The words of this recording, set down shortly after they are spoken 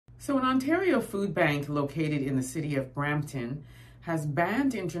So an Ontario food bank located in the city of Brampton has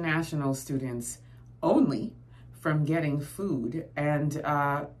banned international students only from getting food and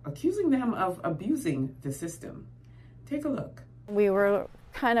accusing them of abusing the system. Take a look. We were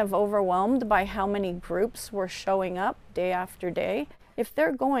kind of overwhelmed by how many groups were showing up day after day. If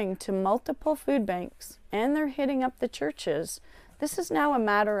they're going to multiple food banks and they're hitting up the churches, this is now a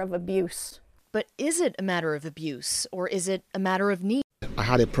matter of abuse. But is it a matter of abuse, or is it a matter of need? I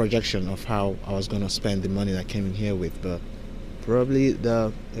had a projection of how I was going to spend the money that I came in here with, but probably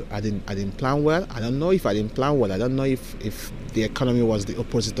I didn't plan well. I don't know if I didn't plan well. I don't know if the economy was the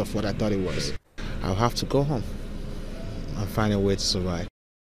opposite of what I thought it was. I'll have to go home and find a way to survive.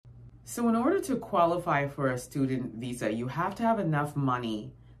 So in order to qualify for a student visa, you have to have enough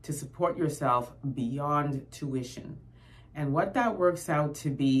money to support yourself beyond tuition. And what that works out to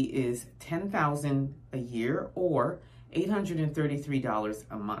be is $10,000 a year or $833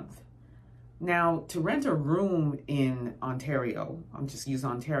 a month. Now, to rent a room in Ontario, I'll just use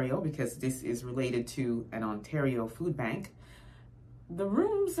Ontario because this is related to an Ontario food bank, the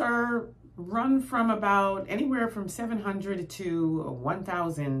rooms are run from about anywhere from $700 to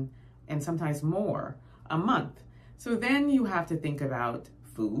 $1,000 and sometimes more a month. So then you have to think about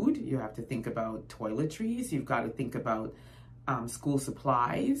food, you have to think about toiletries, you've got to think about school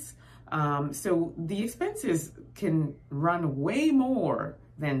supplies. So the expenses can run way more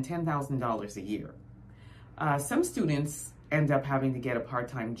than $10,000 a year. Some students end up having to get a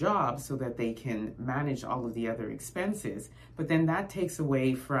part-time job so that they can manage all of the other expenses, but then that takes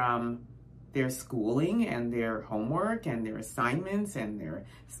away from their schooling and their homework and their assignments and their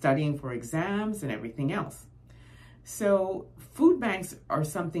studying for exams and everything else. So food banks are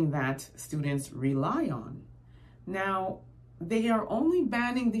something that students rely on. Now, they are only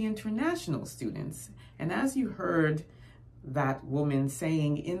banning the international students. And as you heard that woman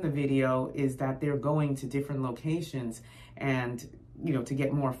saying in the video, is that they're going to different locations and, to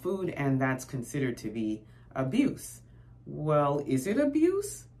get more food, and that's considered to be abuse. Well, is it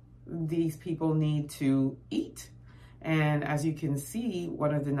abuse? These people need to eat. And as you can see,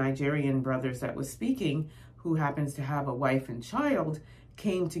 one of the Nigerian brothers that was speaking, who happens to have a wife and child,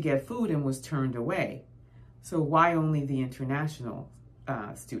 came to get food and was turned away. So why only the international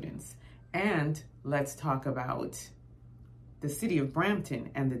students? And let's talk about the city of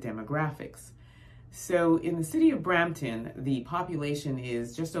Brampton and the demographics. So in the city of Brampton, the population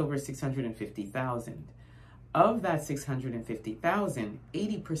is just over 650,000. Of that 650,000,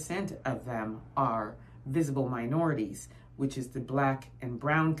 80% of them are visible minorities, which is the Black and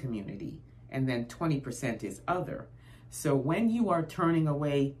Brown community, and then 20% is other. So when you are turning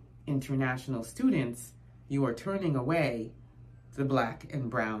away international students, you are turning away the Black and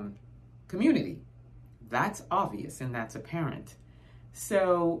Brown community. That's obvious and that's apparent.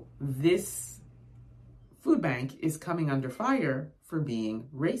 So this food bank is coming under fire for being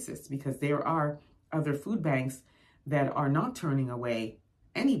racist, because there are other food banks that are not turning away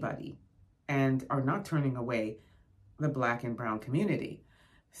anybody and are not turning away the Black and Brown community.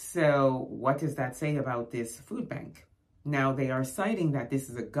 So what does that say about this food bank? Now, they are citing that this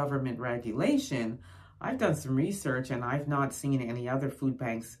is a government regulation. I've done some research and I've not seen any other food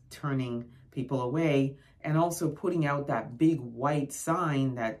banks turning people away and also putting out that big white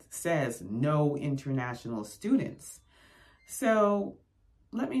sign that says no international students. So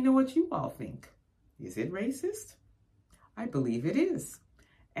let me know what you all think. Is it racist? I believe it is.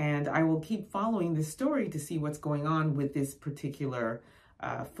 And I will keep following this story to see what's going on with this particular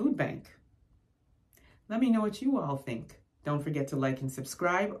food bank. Let me know what you all think. Don't forget to like and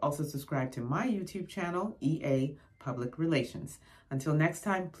subscribe. Also subscribe to my YouTube channel, EA Public Relations. Until next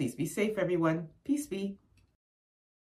time, please be safe, everyone. Peace be.